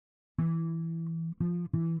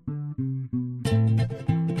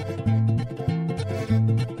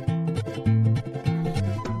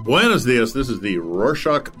Buenos dias. This is the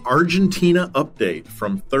Rorschach Argentina update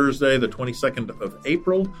from Thursday, the 22nd of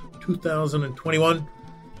April, 2021.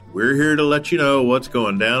 We're here to let you know what's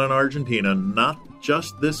going down in Argentina, not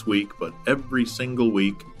just this week, but every single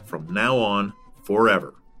week from now on,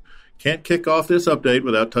 forever. Can't kick off this update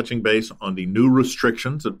without touching base on the new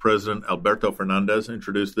restrictions that President Alberto Fernandez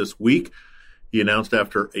introduced this week. He announced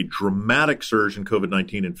after a dramatic surge in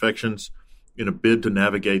COVID-19 infections in a bid to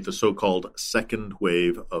navigate the so-called second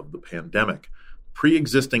wave of the pandemic.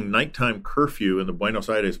 Pre-existing nighttime curfew in the Buenos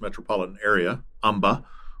Aires metropolitan area, AMBA,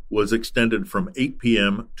 was extended from 8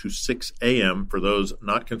 p.m. to 6 a.m. for those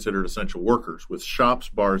not considered essential workers, with shops,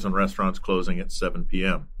 bars, and restaurants closing at 7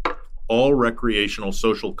 p.m. All recreational,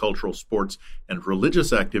 social, cultural, sports, and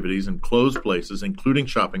religious activities in closed places, including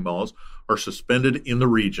shopping malls, are suspended in the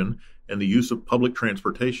region, and the use of public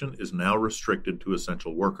transportation is now restricted to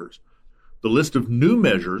essential workers. The list of new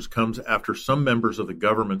measures comes after some members of the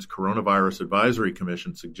government's Coronavirus Advisory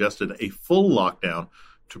Commission suggested a full lockdown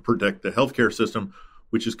to protect the healthcare system,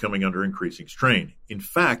 which is coming under increasing strain. In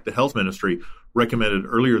fact, the health ministry recommended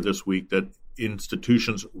earlier this week that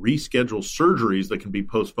institutions reschedule surgeries that can be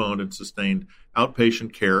postponed and sustained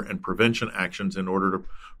outpatient care and prevention actions in order to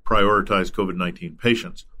prioritize COVID-19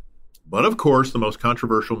 patients. But of course, the most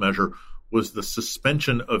controversial measure was the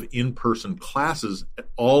suspension of in-person classes at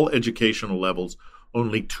all educational levels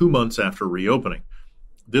only 2 months after reopening.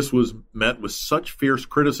 This was met with such fierce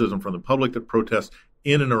criticism from the public that protests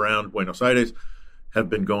in and around Buenos Aires have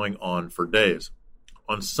been going on for days.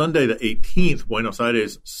 On Sunday the 18th, Buenos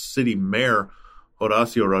Aires City Mayor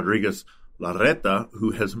Horacio Rodriguez Larreta,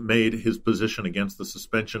 who has made his position against the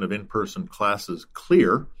suspension of in-person classes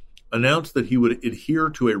clear, announced that he would adhere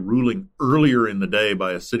to a ruling earlier in the day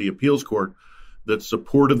by a city appeals court that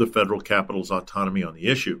supported the federal capital's autonomy on the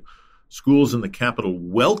issue. Schools in the capital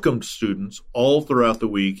welcomed students all throughout the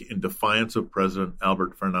week in defiance of President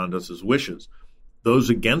Alberto Fernandez's wishes. Those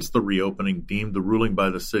against the reopening deemed the ruling by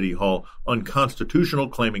the city hall unconstitutional,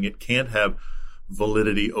 claiming it can't have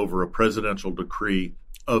validity over a presidential decree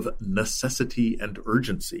of necessity and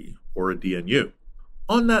urgency, or a DNU.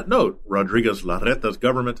 On that note, Rodriguez Larreta's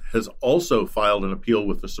government has also filed an appeal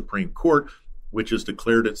with the Supreme Court, which has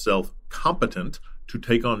declared itself competent to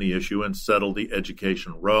take on the issue and settle the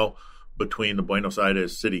education row between the Buenos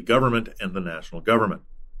Aires city government and the national government.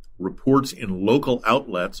 Reports in local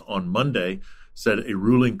outlets on Monday said a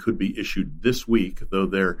ruling could be issued this week, though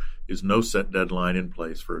there is no set deadline in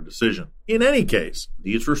place for a decision. In any case,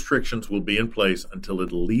 these restrictions will be in place until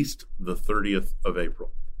at least the 30th of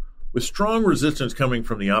April. With strong resistance coming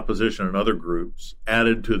from the opposition and other groups,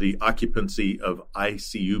 added to the occupancy of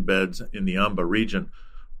ICU beds in the AMBA region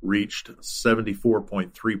reached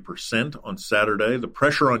 74.3% on Saturday. The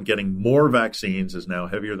pressure on getting more vaccines is now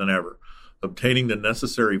heavier than ever. Obtaining the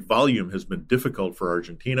necessary volume has been difficult for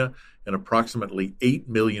Argentina, and approximately 8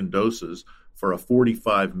 million doses for a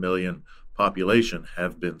 45 million population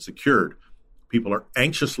have been secured. People are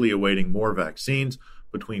anxiously awaiting more vaccines.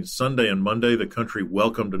 Between Sunday and Monday, the country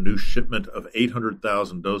welcomed a new shipment of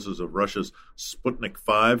 800,000 doses of Russia's Sputnik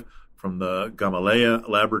V from the Gamaleya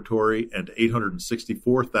laboratory and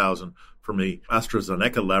 864,000 from the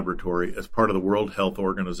AstraZeneca laboratory as part of the World Health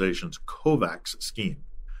Organization's COVAX scheme.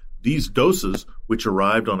 These doses, which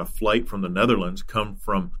arrived on a flight from the Netherlands, come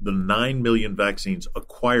from the 9 million vaccines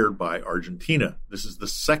acquired by Argentina. This is the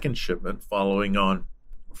second shipment following on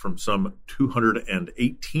from some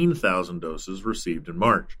 218,000 doses received in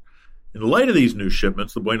March. In light of these new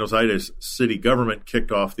shipments, the Buenos Aires city government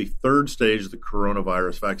kicked off the third stage of the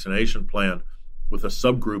coronavirus vaccination plan with a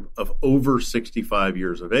subgroup of over 65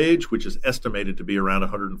 years of age, which is estimated to be around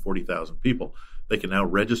 140,000 people. They can now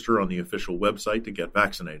register on the official website to get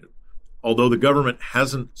vaccinated. Although the government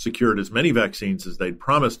hasn't secured as many vaccines as they'd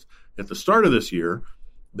promised at the start of this year,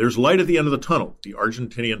 there's light at the end of the tunnel. The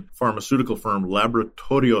Argentinian pharmaceutical firm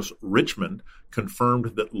Laboratorios Richmond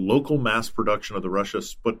confirmed that local mass production of the Russia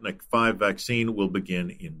Sputnik V vaccine will begin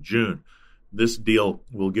in June. This deal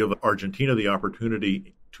will give Argentina the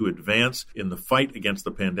opportunity to advance in the fight against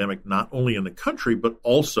the pandemic, not only in the country, but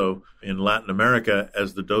also in Latin America,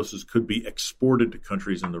 as the doses could be exported to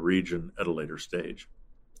countries in the region at a later stage.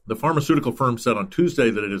 The pharmaceutical firm said on Tuesday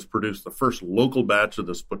that it has produced the first local batch of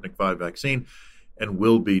the Sputnik V vaccine and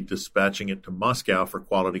will be dispatching it to Moscow for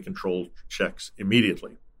quality control checks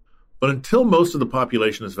immediately. But until most of the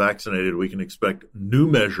population is vaccinated, we can expect new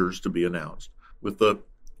measures to be announced. With the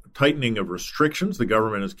tightening of restrictions, the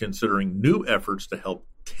government is considering new efforts to help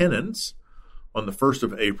tenants. On the 1st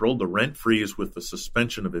of April, the rent freeze with the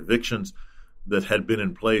suspension of evictions that had been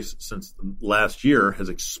in place since last year has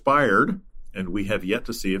expired, and we have yet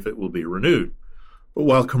to see if it will be renewed. But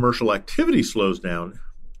while commercial activity slows down,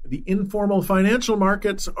 the informal financial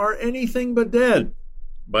markets are anything but dead.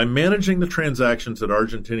 By managing the transactions that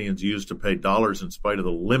Argentinians use to pay dollars in spite of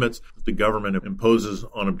the limits that the government imposes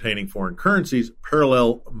on obtaining foreign currencies,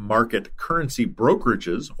 parallel market currency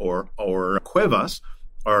brokerages, or cuevas,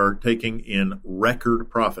 are taking in record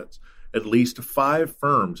profits. At least 5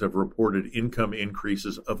 firms have reported income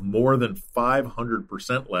increases of more than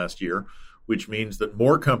 500% last year, which means that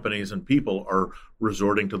more companies and people are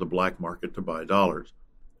resorting to the black market to buy dollars.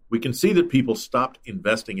 We can see that people stopped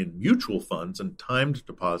investing in mutual funds and timed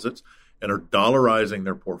deposits and are dollarizing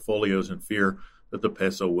their portfolios in fear that the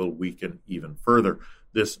peso will weaken even further.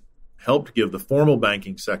 This helped give the formal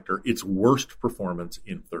banking sector its worst performance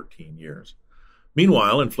in 13 years.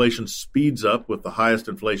 Meanwhile, inflation speeds up with the highest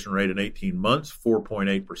inflation rate in 18 months,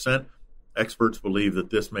 4.8%. Experts believe that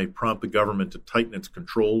this may prompt the government to tighten its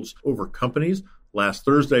controls over companies. Last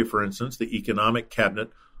Thursday, for instance, the Economic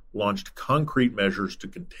Cabinet launched concrete measures to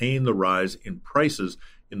contain the rise in prices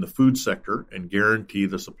in the food sector and guarantee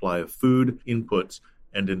the supply of food, inputs,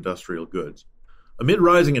 and industrial goods. Amid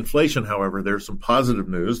rising inflation, however, there's some positive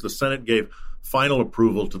news. The Senate gave final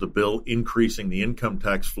approval to the bill increasing the income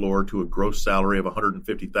tax floor to a gross salary of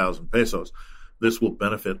 150,000 pesos. This will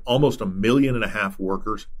benefit almost 1.5 million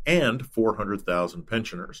workers and 400,000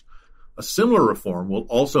 pensioners. A similar reform will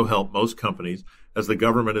also help most companies, as the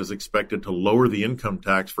government is expected to lower the income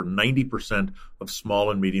tax for 90% of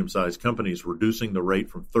small and medium-sized companies, reducing the rate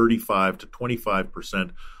from 35 to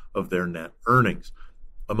 25% of their net earnings.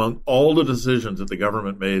 Among all the decisions that the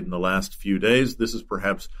government made in the last few days, this is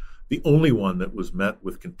perhaps the only one that was met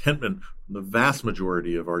with contentment from the vast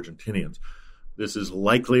majority of Argentinians. This is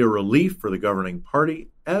likely a relief for the governing party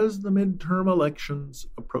as the midterm elections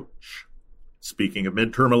approach. Speaking of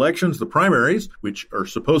midterm elections, the primaries, which are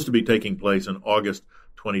supposed to be taking place in August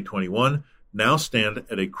 2021, now stand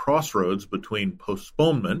at a crossroads between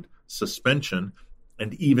postponement, suspension,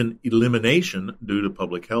 and even elimination due to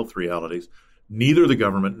public health realities. Neither the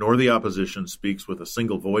government nor the opposition speaks with a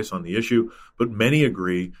single voice on the issue, but many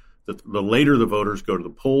agree that the later the voters go to the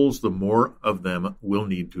polls, the more of them will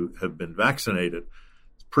need to have been vaccinated.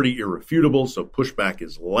 It's pretty irrefutable, so pushback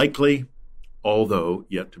is likely, although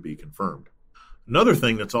yet to be confirmed. Another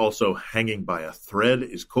thing that's also hanging by a thread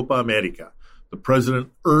is Copa America. The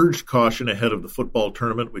president urged caution ahead of the football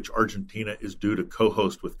tournament, which Argentina is due to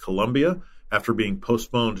co-host with Colombia. After being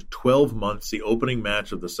postponed 12 months, the opening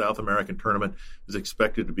match of the South American tournament is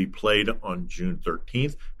expected to be played on June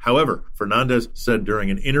 13th. However, Fernandez said during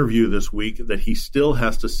an interview this week that he still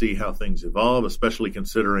has to see how things evolve, especially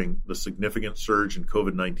considering the significant surge in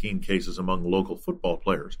COVID-19 cases among local football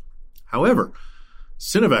players. However,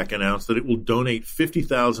 Sinovac announced that it will donate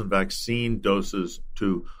 50,000 vaccine doses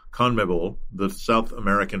to CONMEBOL, the South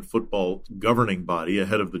American football governing body,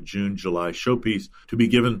 ahead of the June-July showpiece, to be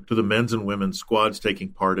given to the men's and women's squads taking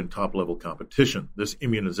part in top-level competition. This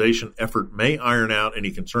immunization effort may iron out any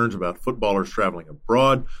concerns about footballers traveling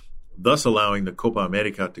abroad, thus allowing the Copa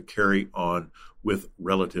America to carry on with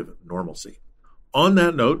relative normalcy. On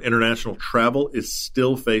that note, international travel is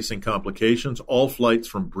still facing complications. All flights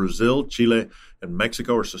from Brazil, Chile, and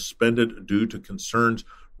Mexico are suspended due to concerns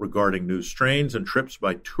regarding new strains, and trips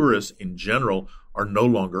by tourists in general are no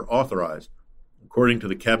longer authorized. According to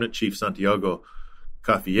the cabinet chief Santiago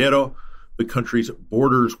Cafiero, the country's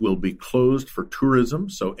borders will be closed for tourism,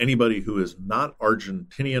 so anybody who is not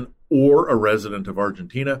Argentinian or a resident of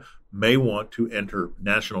Argentina may want to enter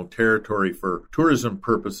national territory for tourism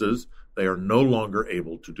purposes. They are no longer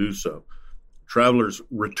able to do so. Travelers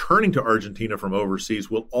returning to Argentina from overseas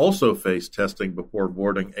will also face testing before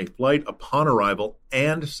boarding a flight upon arrival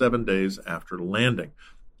and 7 days after landing.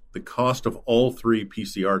 The cost of all 3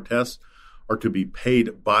 PCR tests are to be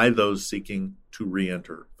paid by those seeking to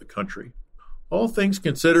re-enter the country. All things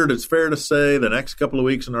considered, it's fair to say the next couple of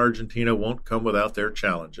weeks in Argentina won't come without their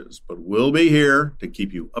challenges, but we'll be here to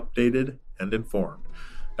keep you updated and informed.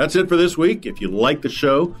 That's it for this week. If you like the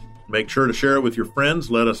show, make sure to share it with your friends.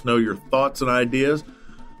 Let us know your thoughts and ideas.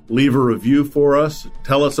 Leave a review for us.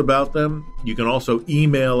 Tell us about them. You can also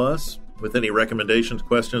email us with any recommendations,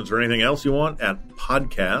 questions, or anything else you want at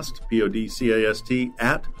podcast, P-O-D-C-A-S-T,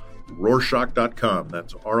 at Rorschach.com.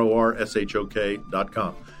 That's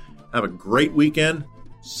RORSHOK.com. Have a great weekend.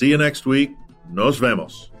 See you next week. Nos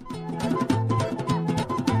vemos.